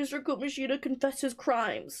made Mr. Kamoshida confess his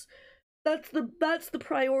crimes. That's the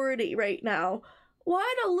priority right now.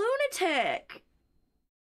 What a lunatic!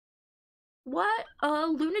 What a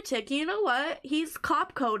lunatic. You know what? He's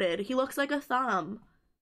cop-coded. He looks like a thumb.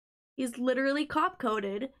 He's literally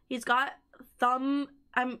cop-coded. He's got thumb...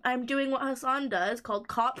 I'm doing what Hassan does, called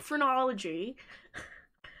cop phrenology.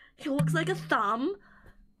 He looks like a thumb.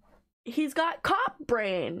 He's got cop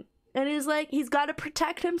brain. And he's like, he's got to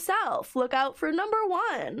protect himself. Look out for number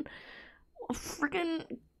one.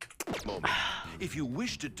 Freaking... moment. If you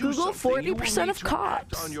wish to do Google something, you will 40% need of to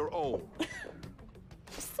act cops. on your own.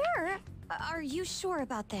 Sir, are you sure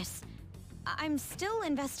about this? I'm still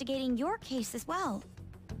investigating your case as well.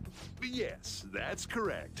 Yes, that's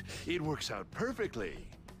correct. It works out perfectly.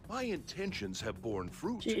 My intentions have borne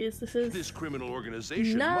fruit. Jeez, this is... This criminal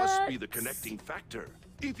organization must be the nuts. connecting factor.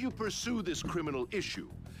 If you pursue this criminal issue,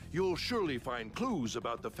 you'll surely find clues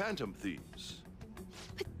about the Phantom Thieves.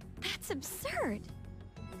 But that's absurd.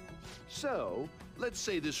 So, let's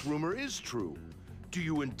say this rumor is true. Do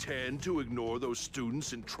you intend to ignore those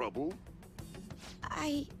students in trouble?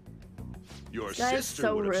 Your This guy is sister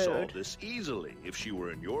so would have rude. solved this easily if she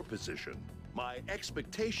were in your position. My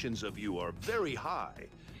expectations of you are very high.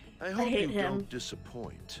 I hope hate you him. don't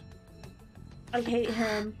disappoint. I hate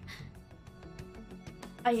him.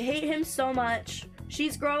 I hate him so much.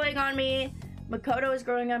 She's growing on me. Makoto is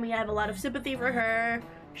growing on me. I have a lot of sympathy for her.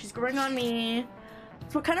 She's growing on me.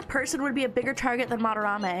 So what kind of person would be a bigger target than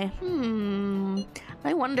Madarame?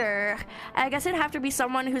 I wonder. I guess it'd have to be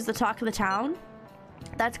someone who's the talk of the town.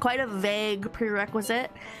 That's quite a vague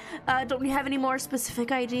prerequisite. Don't you have any more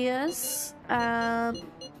specific ideas?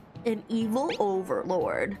 An evil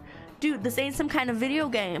overlord. Dude, this ain't some kind of video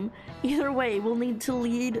game. Either way, we'll need a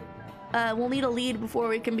lead before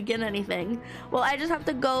we can begin anything. Well, I just have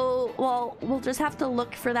to go, well, we'll just have to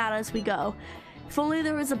look for that as we go. If only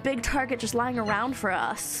there was a big target just lying around for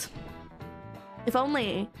us. If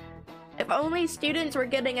only students were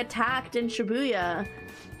getting attacked in Shibuya.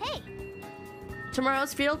 Hey!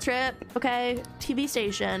 Tomorrow's field trip. Okay, TV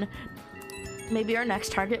station. Maybe our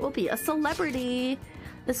next target will be a celebrity.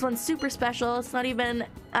 This one's super special. It's not even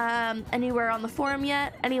anywhere on the forum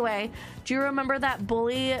yet. Anyway, do you remember that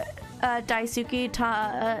bully Daisuke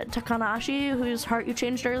Takanashi whose heart you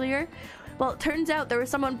changed earlier? Well, it turns out there was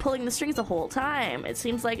someone pulling the strings the whole time. It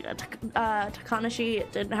seems like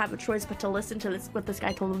Takanashi didn't have a choice but to listen to what this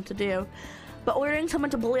guy told him to do. But ordering someone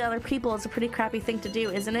to bully other people is a pretty crappy thing to do,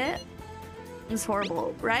 isn't it? It's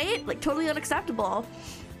horrible, right? Like, totally unacceptable.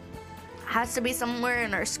 Has to be somewhere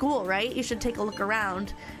in our school, right? You should take a look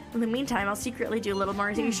around. In the meantime, I'll secretly do a little more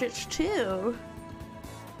research too.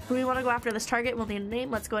 Do we want to go after this target? We'll need a name.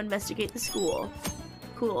 Let's go investigate the school.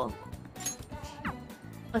 Cool.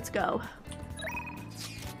 Let's go.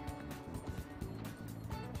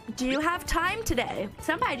 Do you have time today?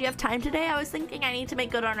 Senpai, do you have time today? I was thinking I need to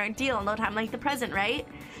make good on our deal. No time like the present, right?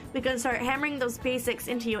 We can start hammering those basics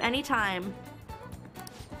into you anytime.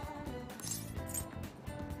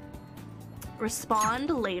 Respond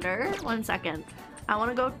later. 1 second. I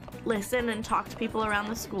want to go listen and talk to people around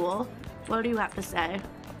the school. What do you have to say?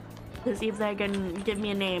 To see if they can give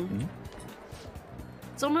me a name.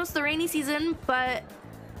 It's almost the rainy season, but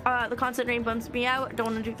the constant rain bums me out.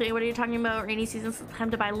 Don't understand. What are you talking about? Rainy season's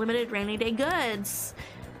time to buy limited rainy day goods.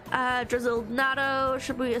 Drizzled natto,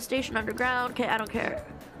 Shibuya Station Underground. Okay, I don't care.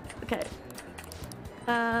 Okay.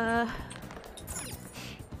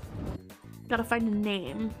 Gotta find a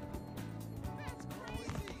name.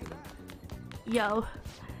 Yo.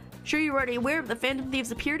 Sure, you're already aware of the Phantom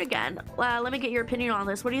Thieves appeared again. Let me get your opinion on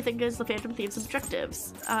this. What do you think is the Phantom Thieves'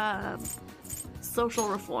 objectives? Social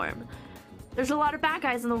reform. There's a lot of bad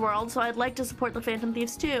guys in the world, so I'd like to support the Phantom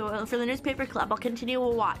Thieves too. For the newspaper club, I'll continue a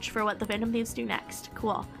watch for what the Phantom Thieves do next.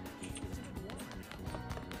 Cool.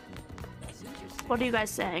 What are you guys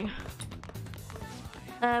saying?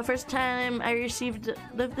 First time I received...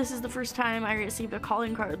 This is the first time I received a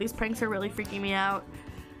calling card. These pranks are really freaking me out.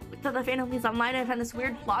 Looked at the Phantom Thieves online, I found this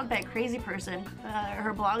weird blog by a crazy person.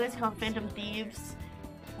 Her blog is called Phantom Thieves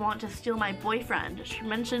Want to Steal My Boyfriend. She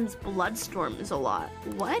mentions bloodstorms a lot.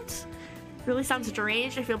 What? Really sounds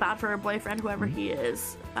deranged. I feel bad for her boyfriend, whoever he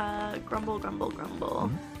is. Grumble, grumble,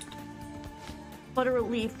 grumble. What a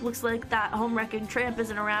relief. Looks like that home-wrecking tramp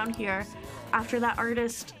isn't around here. After that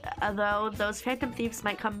artist, though, those Phantom Thieves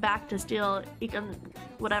might come back to steal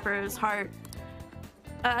whatever his heart.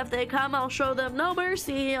 If they come, I'll show them no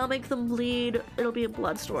mercy. I'll make them bleed. It'll be a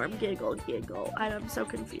bloodstorm. Giggle, giggle. I'm so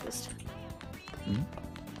confused.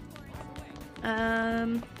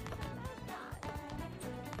 Okay,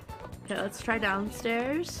 let's try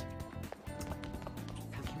downstairs.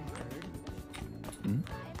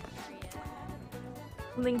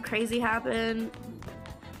 Something crazy happened.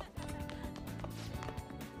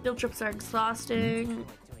 Field trips are exhausting.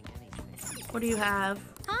 What do you have?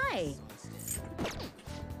 Hi.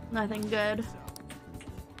 Nothing good.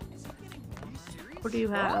 What do you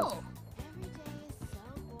have? Oh.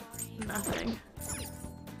 Nothing.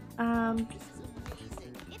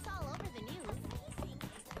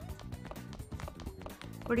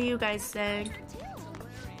 What are you guys saying?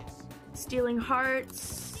 Stealing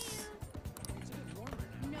hearts.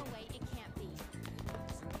 No way, it can't be.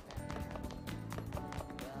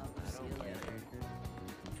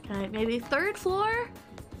 Okay, maybe third floor?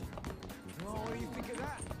 Oh, what do you think of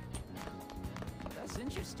that? That's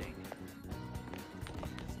interesting.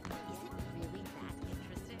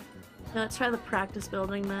 Let's try the practice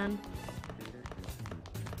building then.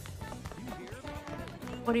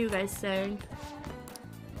 What are you guys saying?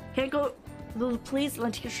 Can't go. The police and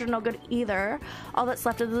the teacher are no good either. All that's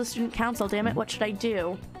left is the student council. Damn it, what should I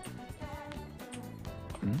do?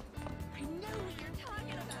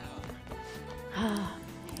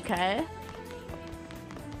 Okay.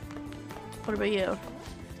 What about you?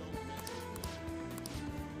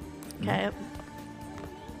 Okay.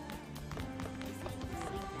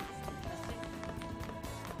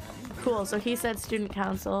 Cool, so he said student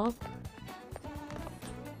council.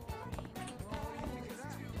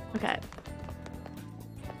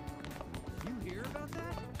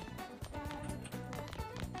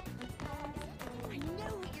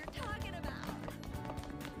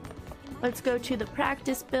 Let's go to the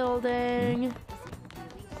practice building.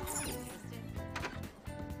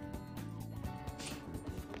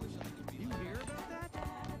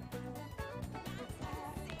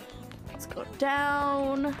 Let's go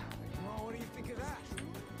down. Well, what do you think of that?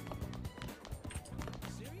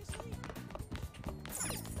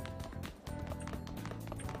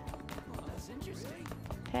 That's interesting.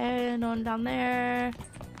 Okay, no one down there.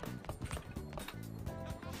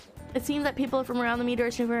 It seems that people from around the meter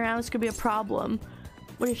are snooping around. This could be a problem.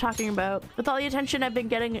 What are you talking about? With all the attention I've been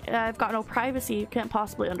getting, I've got no privacy. You can't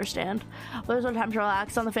possibly understand. Well, there's no time to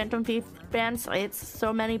relax on the Phantom Thief ban sites.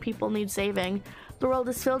 So many people need saving. The world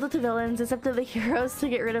is filled with the villains. It's up to the heroes to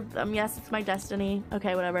get rid of them. Yes, it's my destiny.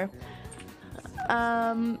 Okay, whatever.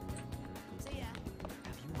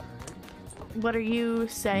 What are you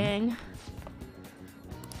saying?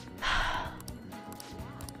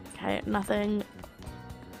 Okay, nothing.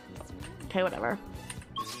 Okay, whatever.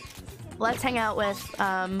 Let's hang out with,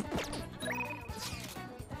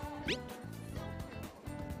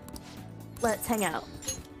 let's hang out.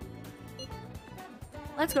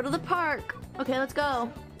 Let's go to the park. Okay, let's go.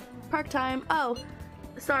 Park time. Oh,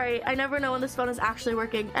 sorry. I never know when this phone is actually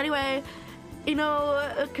working. Anyway, you know,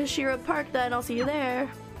 Kashira Park then. I'll see you there.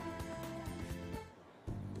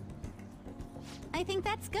 I think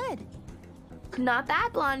that's good. Not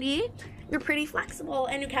bad, Blondie. You're pretty flexible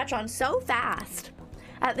and you catch on so fast.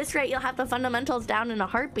 At this rate, you'll have the fundamentals down in a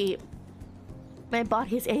heartbeat. My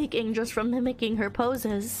body's aching just from mimicking her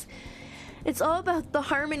poses. It's all about the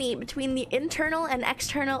harmony between the internal and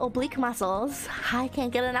external oblique muscles. I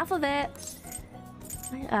can't get enough of it.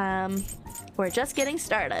 We're just getting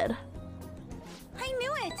started. I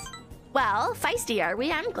knew it! Well, feisty are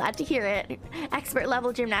we? I'm glad to hear it. Expert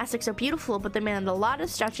level gymnastics are beautiful, but they demand a lot of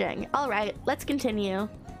stretching. All right, let's continue.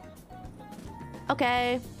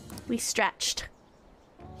 Okay, we stretched.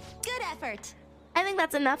 Good effort! I think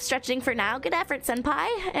that's enough stretching for now. Good effort, Senpai.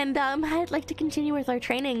 And I'd like to continue with our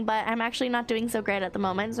training, but I'm actually not doing so great at the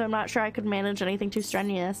moment, so I'm not sure I could manage anything too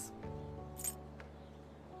strenuous.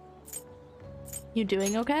 You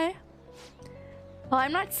doing okay? Well,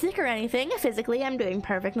 I'm not sick or anything. Physically, I'm doing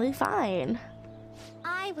perfectly fine.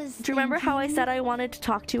 Do you remember how I said I wanted to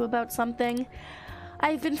talk to you about something?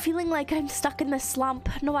 I've been feeling like I'm stuck in this slump.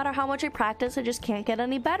 No matter how much I practice, I just can't get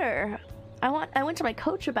any better. I went to my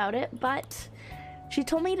coach about it, but she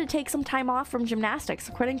told me to take some time off from gymnastics.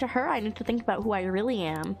 According to her, I need to think about who I really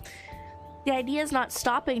am. The idea is not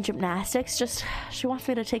stopping gymnastics, just she wants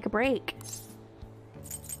me to take a break.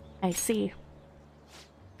 I see.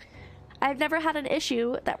 I've never had an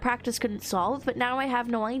issue that practice couldn't solve, but now I have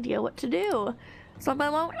no idea what to do. So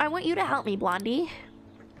I want you to help me, Blondie.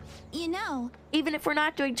 You know... Even if we're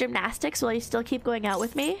not doing gymnastics, will you still keep going out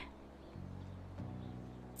with me?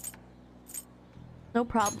 No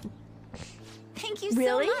problem. Thank you so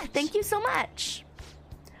Really? much. Thank you so much.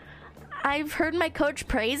 I've heard my coach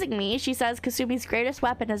praising me. She says Kasumi's greatest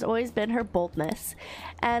weapon has always been her boldness.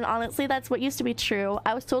 And honestly, that's what used to be true.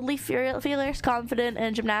 I was totally fearless, confident,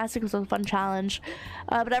 and gymnastics was a fun challenge.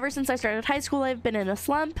 But ever since I started high school, I've been in a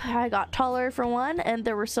slump. I got taller for one, and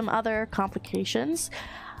there were some other complications.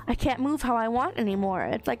 I can't move how I want anymore.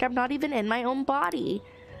 It's like I'm not even in my own body.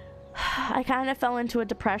 I kind of fell into a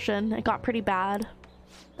depression. It got pretty bad.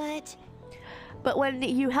 But when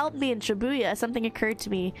you helped me in Shibuya, something occurred to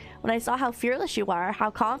me. When I saw how fearless you are, how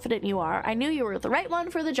confident you are, I knew you were the right one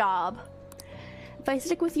for the job. If I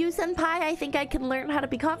stick with you, Senpai, I think I can learn how to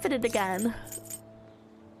be confident again.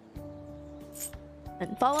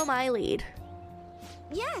 And follow my lead.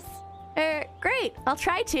 Yes! Great. I'll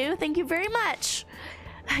try to. Thank you very much.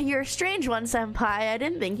 You're a strange one, Senpai. I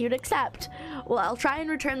didn't think you'd accept. Well, I'll try and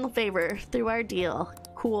return the favor through our deal.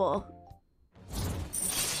 Cool.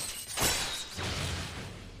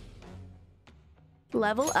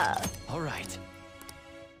 Level up. All right.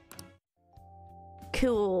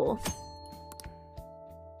 Cool.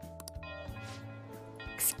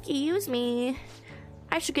 Excuse me.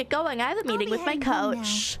 I should get going. I have a meeting with my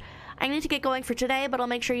coach. I need to get going for today, but I'll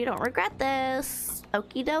make sure you don't regret this.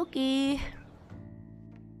 Okie dokie.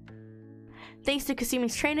 Thanks to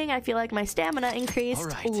Kasumi's training, I feel like my stamina increased.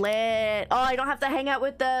 Lit. Oh, I don't have to hang out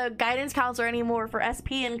with the guidance counselor anymore for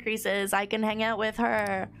SP increases. I can hang out with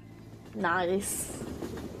her. Nice.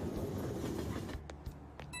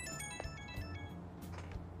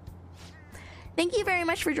 Thank you very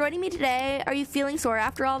much for joining me today. Are you feeling sore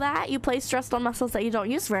after all that? You play stressed on muscles that you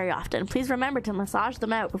don't use very often. Please remember to massage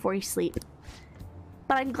them out before you sleep.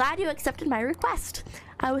 But I'm glad you accepted my request.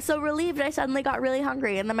 I was so relieved I suddenly got really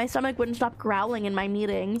hungry and then my stomach wouldn't stop growling in my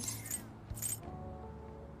meeting.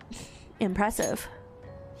 Impressive.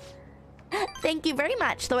 Thank you very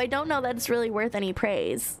much, though I don't know that it's really worth any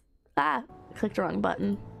praise. Ah, I clicked the wrong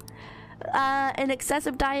button. An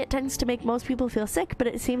excessive diet tends to make most people feel sick, but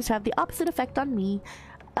it seems to have the opposite effect on me.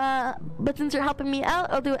 But since you're helping me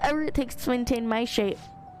out, I'll do whatever it takes to maintain my shape.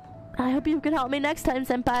 I hope you can help me next time,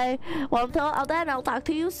 senpai. Well, until then, I'll talk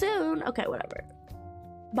to you soon. Okay, whatever.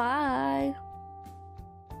 Bye.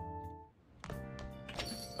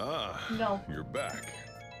 No. You're back.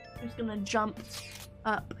 I'm just gonna jump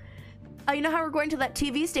up. You know how we're going to that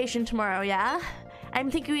TV station tomorrow, yeah? I'm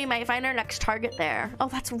thinking we might find our next target there. Oh,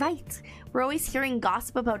 that's right. We're always hearing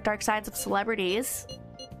gossip about dark sides of celebrities.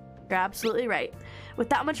 You're absolutely right. With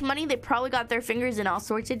that much money, they probably got their fingers in all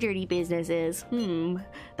sorts of dirty businesses.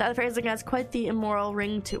 That phrasing has quite the immoral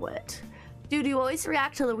ring to it. Dude, you always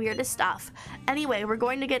react to the weirdest stuff. Anyway, we're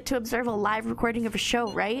going to get to observe a live recording of a show,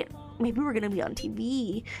 right? Maybe we're gonna be on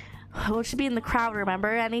TV. We should be in the crowd, remember?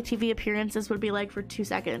 Any TV appearances would be like for 2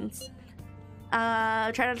 seconds.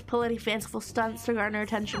 Try not to pull any fanciful stunts to garner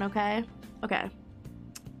attention, okay? Okay.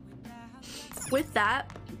 With that,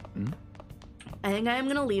 I think I am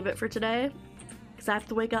gonna leave it for today. Because I have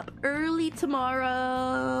to wake up early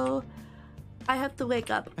tomorrow. I have to wake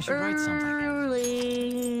up early-ish.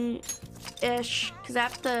 Because I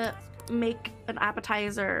have to make an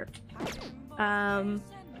appetizer. I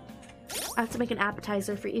have to make an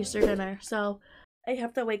appetizer for Easter dinner. So I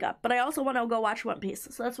have to wake up. But I also want to go watch One Piece.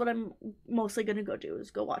 So that's what I'm mostly going to go do,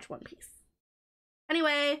 is go watch One Piece.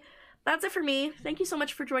 Anyway, that's it for me. Thank you so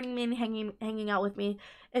much for joining me and hanging out with me.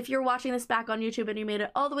 If you're watching this back on YouTube and you made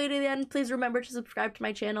it all the way to the end, please remember to subscribe to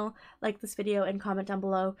my channel, like this video, and comment down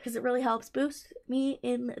below, because it really helps boost me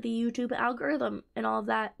in the YouTube algorithm and all of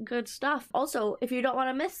that good stuff. Also, if you don't want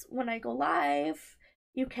to miss when I go live,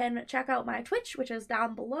 you can check out my Twitch, which is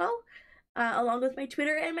down below, along with my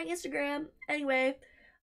Twitter and my Instagram. Anyway,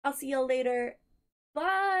 I'll see you later.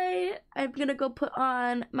 Bye! I'm gonna go put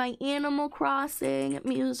on my Animal Crossing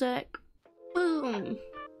music. Boom!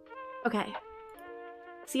 Okay.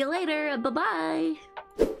 See you later. Bye-bye!